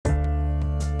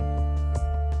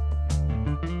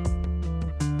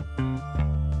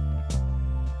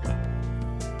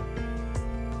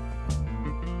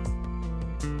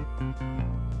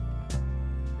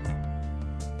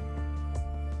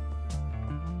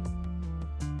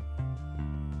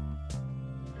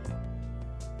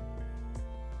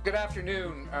Good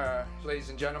afternoon, ladies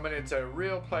and gentlemen. It's a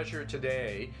real pleasure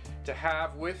today to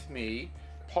have with me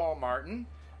Paul Martin.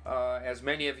 As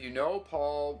many of you know,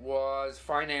 Paul was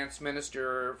Finance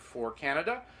Minister for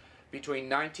Canada between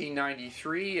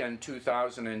 1993 and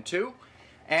 2002,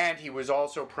 and he was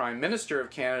also Prime Minister of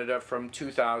Canada from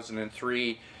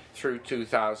 2003 through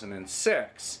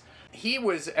 2006. He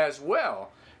was as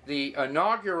well the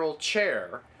inaugural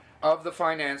chair of the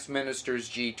Finance Ministers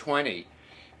G20.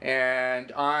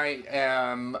 And I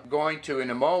am going to,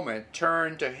 in a moment,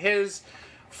 turn to his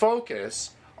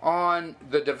focus on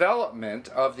the development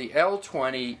of the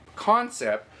L20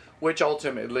 concept, which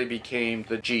ultimately became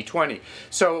the G20.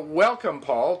 So welcome,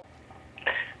 Paul.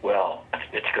 Well,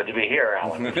 it's good to be here,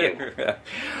 Alan, with you.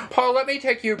 Paul, let me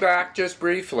take you back just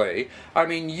briefly. I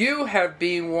mean, you have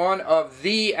been one of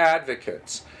the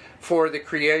advocates for the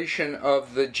creation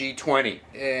of the G20.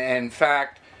 In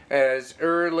fact, as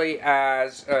early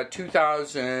as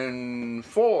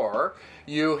 2004,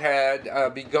 you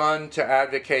had begun to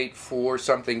advocate for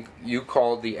something you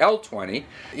called the L20.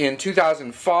 In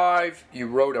 2005, you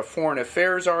wrote a foreign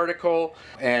affairs article,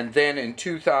 and then in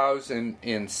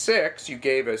 2006, you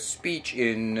gave a speech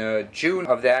in June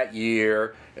of that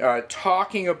year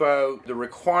talking about the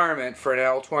requirement for an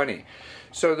L20.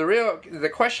 So the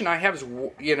question I have is,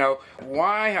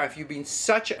 why have you been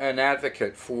such an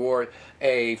advocate for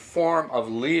a form of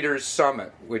leaders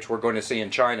summit, which we're going to see in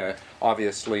China,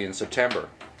 obviously in September?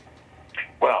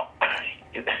 Well,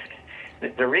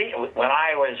 when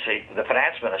I was the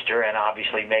finance minister and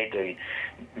obviously made the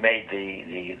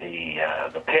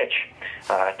pitch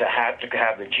to have the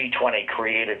G20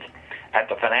 created at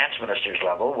the finance minister's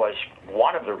level was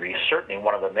certainly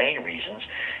one of the main reasons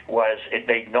was it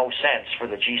made no sense for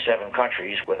the G7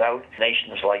 countries without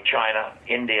nations like China,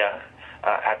 India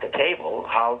at the table,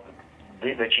 how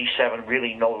the G7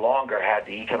 really no longer had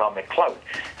the economic clout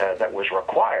that was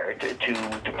required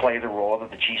to play the role that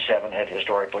the G7 had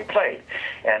historically played,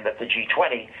 and that the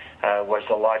G20 was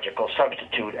the logical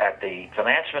substitute at the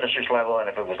finance minister's level, and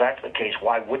if it was that the case,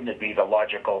 why wouldn't it be the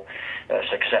logical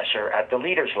successor at the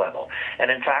leaders level? And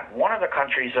in fact, one of the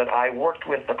countries that I worked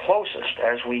with the closest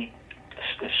as we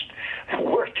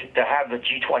worked to have the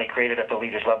G20 created at the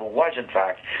leaders level was, in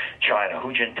fact, China.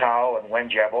 Hu Jintao and Wen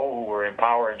Jiabo, who were in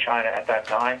power in China at that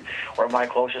time, were my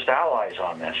closest allies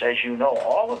on this. As you know,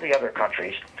 all of the other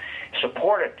countries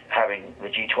supported having the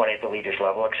G20 at the leaders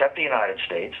level, except the United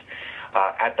States.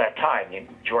 At that time,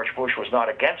 George Bush was not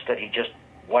against it. He just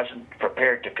wasn't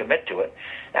prepared to commit to it.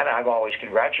 And I've always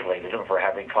congratulated him for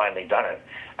having finally done it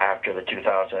after the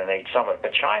 2008 summit.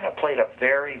 But China played a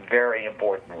very, very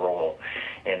important role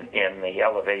in the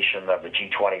elevation of the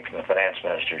G20 from the finance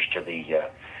ministers to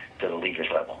the leaders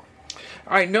level.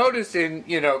 I noticed in,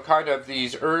 kind of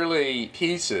these early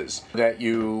pieces that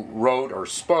you wrote or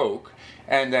spoke,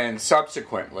 and then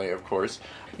subsequently, of course,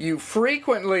 you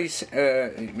frequently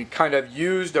kind of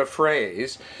used a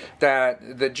phrase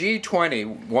that the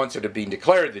G20, once it had been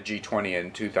declared the G20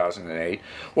 in 2008,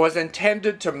 was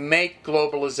intended to make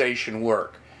globalization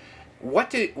work.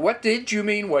 What did you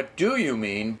mean? What do you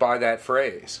mean by that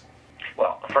phrase?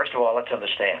 Well, first of all, let's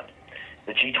understand.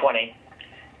 The G20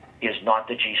 is not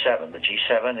the G7. The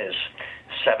G7 is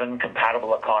 7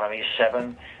 compatible economies,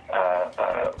 7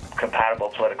 compatible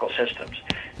political systems.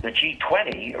 The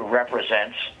G20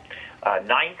 represents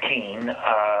 19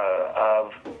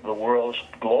 of the world's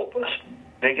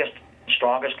biggest,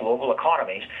 strongest global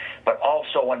economies, but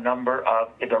also a number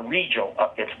of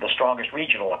it's the strongest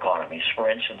regional economies. For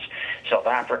instance, South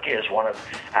Africa is one of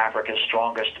Africa's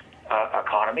strongest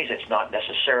economies. It's not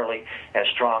necessarily as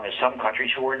strong as some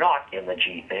countries who are not in the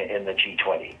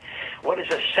G20. What is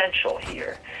essential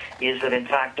here is that, in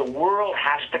fact, the world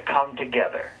has to come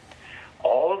together,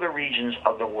 all of the regions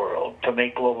of the world, to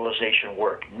make globalization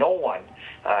work. No one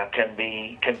can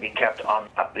be kept on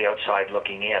the outside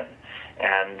looking in.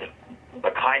 And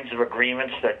the kinds of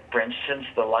agreements that, for instance,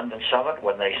 the London Summit,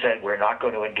 when they said we're not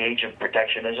going to engage in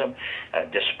protectionism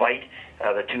despite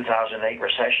the 2008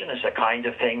 recession, is the kind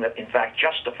of thing that, in fact,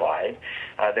 justified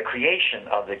the creation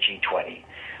of the G20.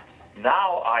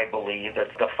 Now I believe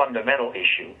that the fundamental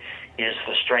issue is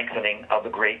the strengthening of the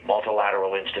great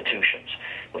multilateral institutions.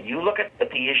 When you look at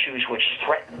the issues which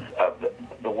threaten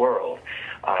the world,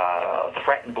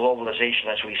 threaten globalization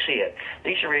as we see it,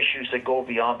 these are issues that go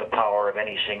beyond the power of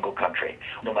any single country,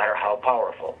 no matter how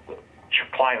powerful.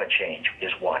 Climate change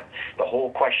is one. The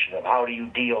whole question of how do you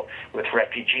deal with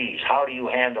refugees, how do you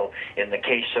handle, in the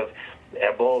case of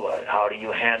Ebola, how do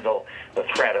you handle the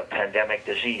threat of pandemic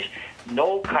disease?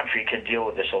 No country can deal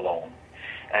with this alone.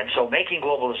 And so making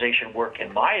globalization work,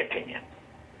 in my opinion,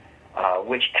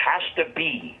 which has to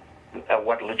be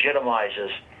what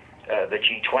legitimizes the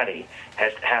G20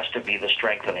 has to be the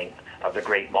strengthening of the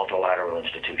great multilateral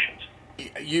institutions.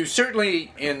 You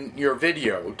certainly, in your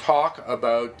video, talk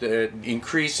about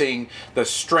increasing the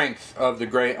strength of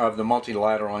the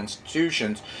multilateral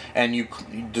institutions, and you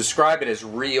describe it as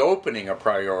reopening a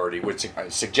priority, which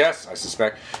suggests, I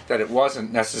suspect, that it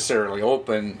wasn't necessarily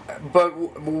open. But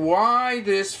why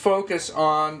this focus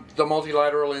on the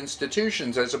multilateral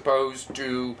institutions as opposed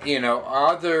to,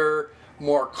 other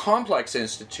more complex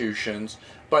institutions,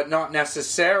 but not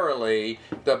necessarily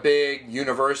the big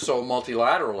universal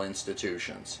multilateral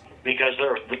institutions? Because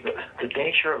the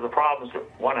nature of the problems that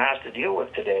one has to deal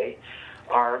with today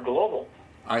are global.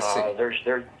 I see.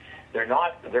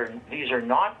 These are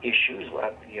not issues.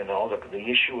 The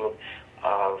issue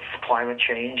of climate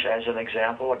change, as an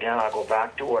example. Again, I'll go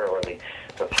back to it, or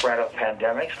the threat of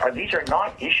pandemics. These are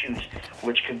not issues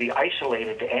which can be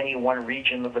isolated to any one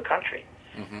region of the country.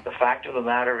 Mm-hmm. The fact of the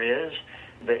matter is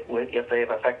that if they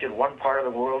have affected one part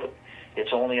of the world,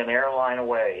 it's only an airline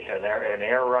away, an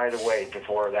air ride away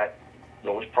before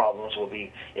those problems will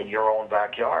be in your own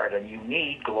backyard, and you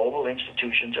need global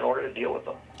institutions in order to deal with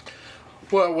them.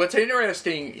 Well, what's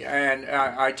interesting, and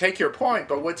I take your point,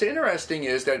 but what's interesting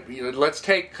is that, let's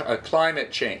take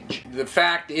climate change. The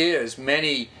fact is,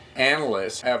 many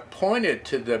analysts have pointed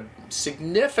to the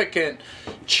significant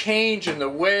change in the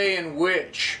way in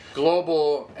which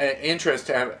global interests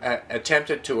have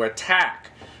attempted to attack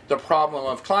the problem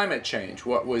of climate change.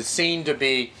 What was seen to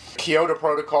be Kyoto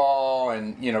Protocol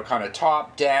and, kind of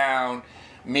top-down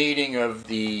meeting of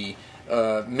the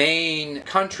main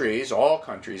countries, all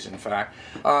countries in fact,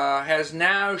 has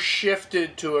now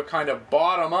shifted to a kind of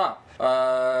bottom-up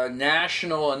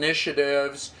national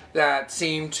initiatives that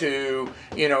seem to,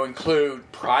 include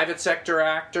private sector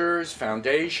actors,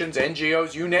 foundations,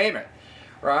 NGOs, you name it,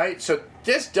 right? So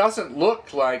this doesn't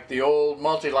look like the old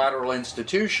multilateral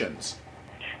institutions.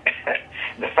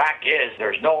 The fact is,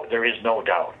 there is no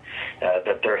doubt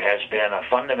that there has been a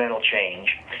fundamental change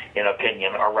in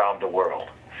opinion around the world.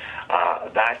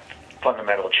 That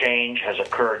fundamental change has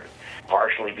occurred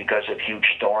partially because of huge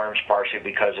storms, partially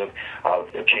because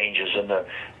of the changes in the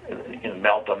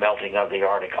melting of the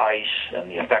Arctic ice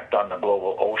and the effect on the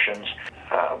global oceans.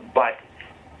 But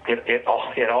it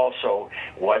also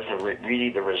was really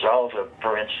the result of,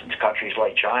 for instance, countries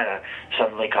like China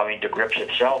suddenly coming to grips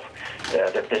itself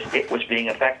that it was being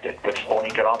affected. Its own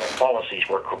economic policies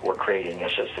were creating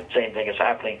this. It's the same thing is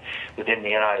happening within the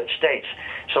United States.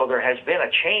 So there has been a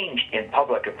change in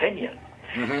public opinion.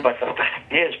 Mm-hmm. But the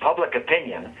fact is, public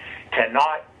opinion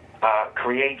cannot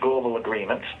create global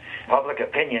agreements. Public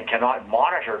opinion cannot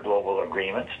monitor global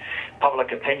agreements.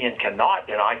 Public opinion cannot,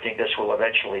 and I think this will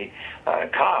eventually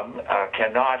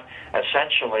cannot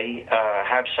essentially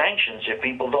have sanctions if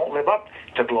people don't live up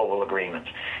to global agreements.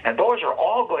 And those are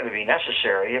all going to be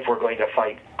necessary if we're going to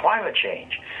fight climate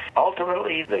change.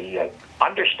 Ultimately, the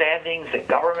understandings that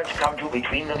governments come to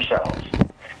between themselves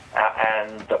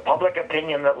and the public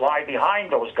opinion that lie behind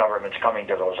those governments coming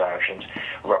to those actions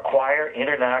require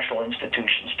international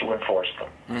institutions to enforce them.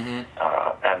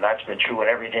 Mm-hmm. And that's been true in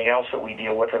everything else that we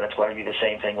deal with, and it's going to be the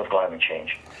same thing with climate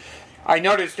change. I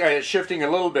noticed, shifting a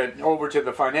little bit over to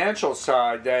the financial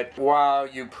side, that while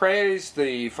you praised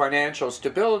the Financial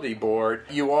Stability Board,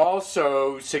 you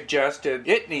also suggested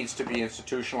it needs to be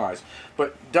institutionalized.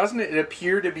 But doesn't it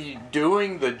appear to be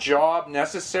doing the job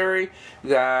necessary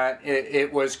that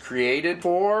it was created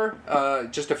for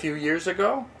just a few years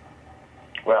ago?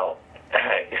 Well,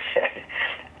 as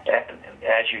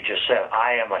you just said,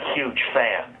 I am a huge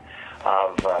fan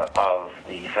of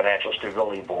the Financial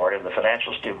Stability Board, and the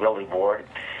Financial Stability Board,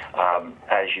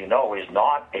 as you know, is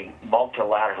not a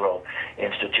multilateral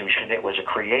institution. It was a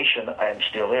creation, and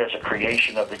still is, a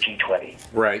creation of the G20.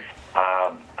 Right.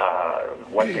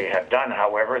 What they have done,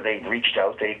 however, they've reached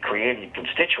out, they've created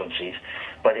constituencies,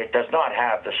 but it does not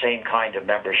have the same kind of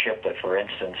membership that, for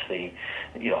instance, the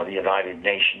United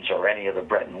Nations or any of the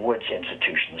Bretton Woods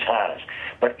institutions has.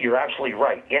 But you're absolutely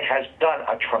right. It has done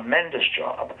a tremendous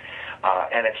job,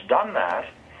 and it's done that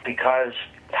because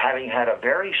having had a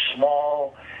very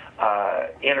small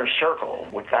inner circle,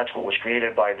 which that's what was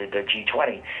created by the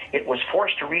G20, it was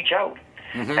forced to reach out.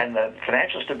 Mm-hmm. And the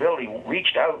Financial Stability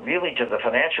reached out really to the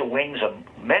financial wings of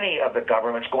many of the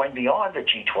governments going beyond the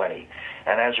G20.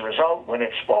 And as a result, when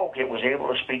it spoke, it was able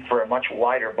to speak for a much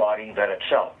wider body than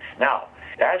itself. Now,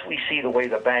 as we see the way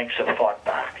the banks have fought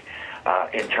back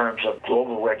in terms of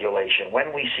global regulation,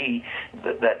 when we see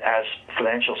that as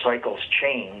financial cycles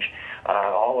change,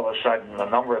 all of a sudden the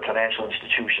number of financial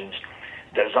institutions'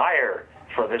 desire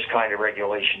for this kind of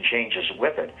regulation changes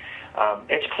with it,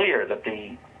 it's clear that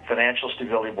the Financial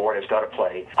Stability Board has got to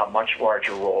play a much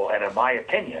larger role, and in my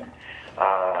opinion,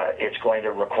 it's going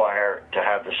to require to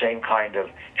have the same kind of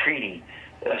treaty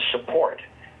support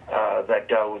that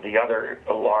the other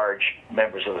large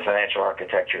members of the financial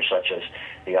architecture, such as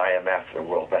the IMF, the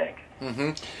World Bank.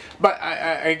 Mm-hmm. But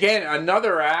again,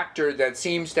 another actor that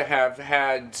seems to have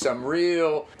had some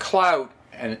real clout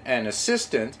and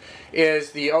assistance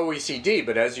is the OECD.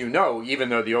 But as you know, even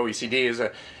though the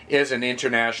OECD is an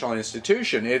international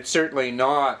institution, it's certainly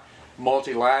not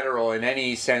multilateral in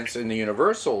any sense, in the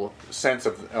universal sense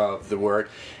of the word,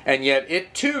 and yet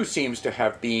it too seems to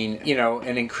have been,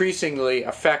 an increasingly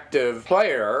effective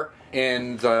player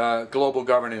in the global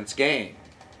governance game.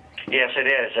 Yes, it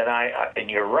is, and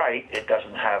you're right. It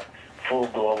doesn't have full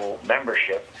global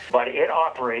membership, but it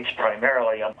operates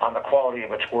primarily on the quality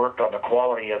of its work, on the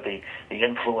quality of the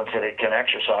influence that it can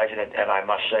exercise, and I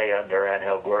must say, under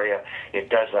Angel Gurria, it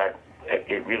does that.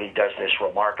 It really does this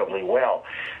remarkably well.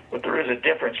 But there is a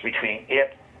difference between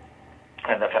it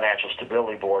and the Financial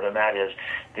Stability Board, and that is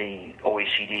the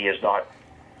OECD is not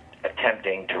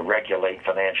attempting to regulate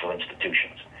financial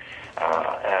institutions.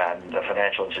 And the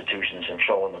financial institutions have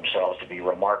shown themselves to be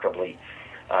remarkably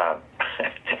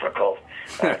difficult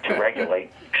to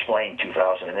regulate. Explain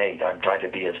 2008. I'm trying to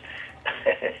be as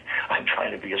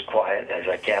quiet as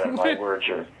I can, and my words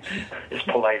are as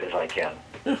polite as I can.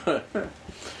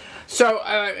 So,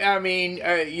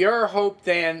 your hope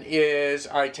then is,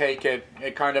 I take it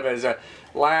kind of as a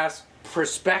last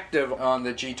perspective on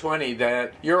the G20,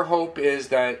 that your hope is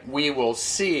that we will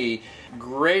see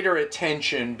greater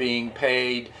attention being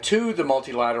paid to the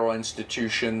multilateral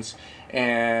institutions,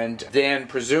 and then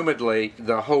presumably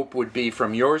the hope would be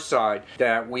from your side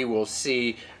that we will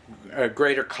see a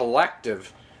greater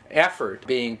collective effort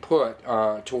being put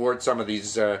towards some of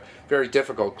these very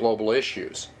difficult global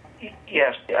issues.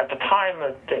 Yes, at the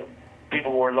time that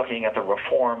people were looking at the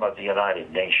reform of the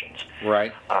United Nations,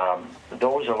 right?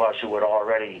 Those of us who had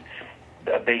already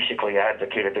basically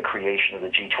advocated the creation of the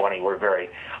G20 were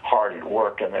very hard at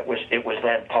work, and it was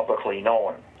then publicly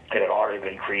known. It had already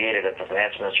been created at the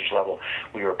finance minister's level.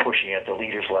 We were pushing it at the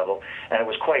leaders' level, and it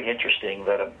was quite interesting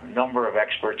that a number of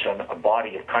experts and a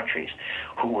body of countries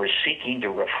who were seeking to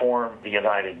reform the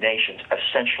United Nations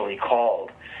essentially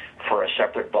called for a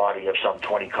separate body of some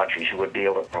 20 countries who would be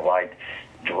able to provide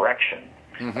direction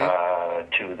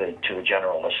to the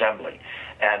General Assembly.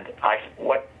 And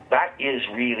what that is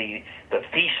really the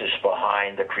thesis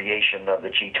behind the creation of the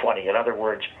G20. In other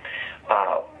words,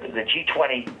 the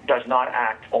G20 does not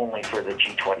act only for the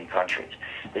G20 countries.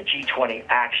 The G20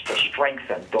 acts to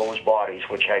strengthen those bodies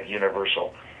which have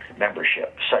universal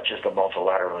membership, such as the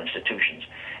multilateral institutions.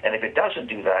 And if it doesn't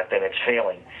do that, then it's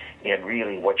failing in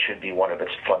really what should be one of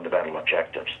its fundamental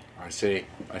objectives. I see.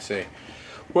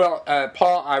 Well,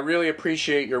 Paul, I really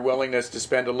appreciate your willingness to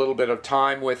spend a little bit of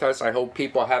time with us. I hope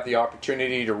people have the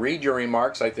opportunity to read your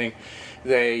remarks. I think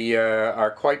they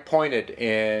are quite pointed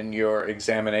in your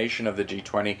examination of the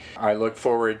G20. I look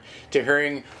forward to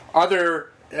hearing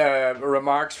other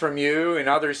remarks from you in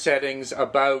other settings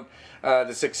about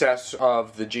the success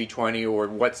of the G20 or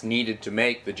what's needed to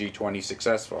make the G20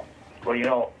 successful.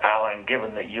 Well, Alan,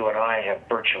 given that you and I have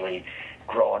virtually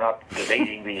grown up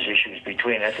debating these issues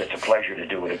between us, it's a pleasure to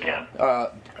do it again. A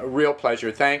real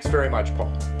pleasure. Thanks very much,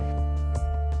 Paul.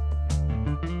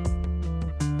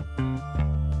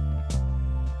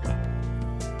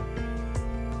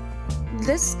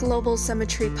 This Global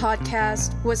Symmetry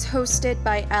podcast was hosted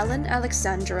by Alan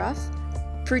Alexandrov,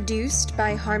 produced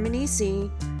by Harmony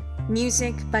Z,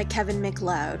 music by Kevin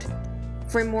MacLeod.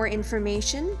 For more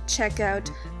information, check out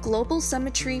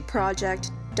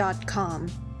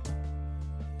globalsymmetryproject.com.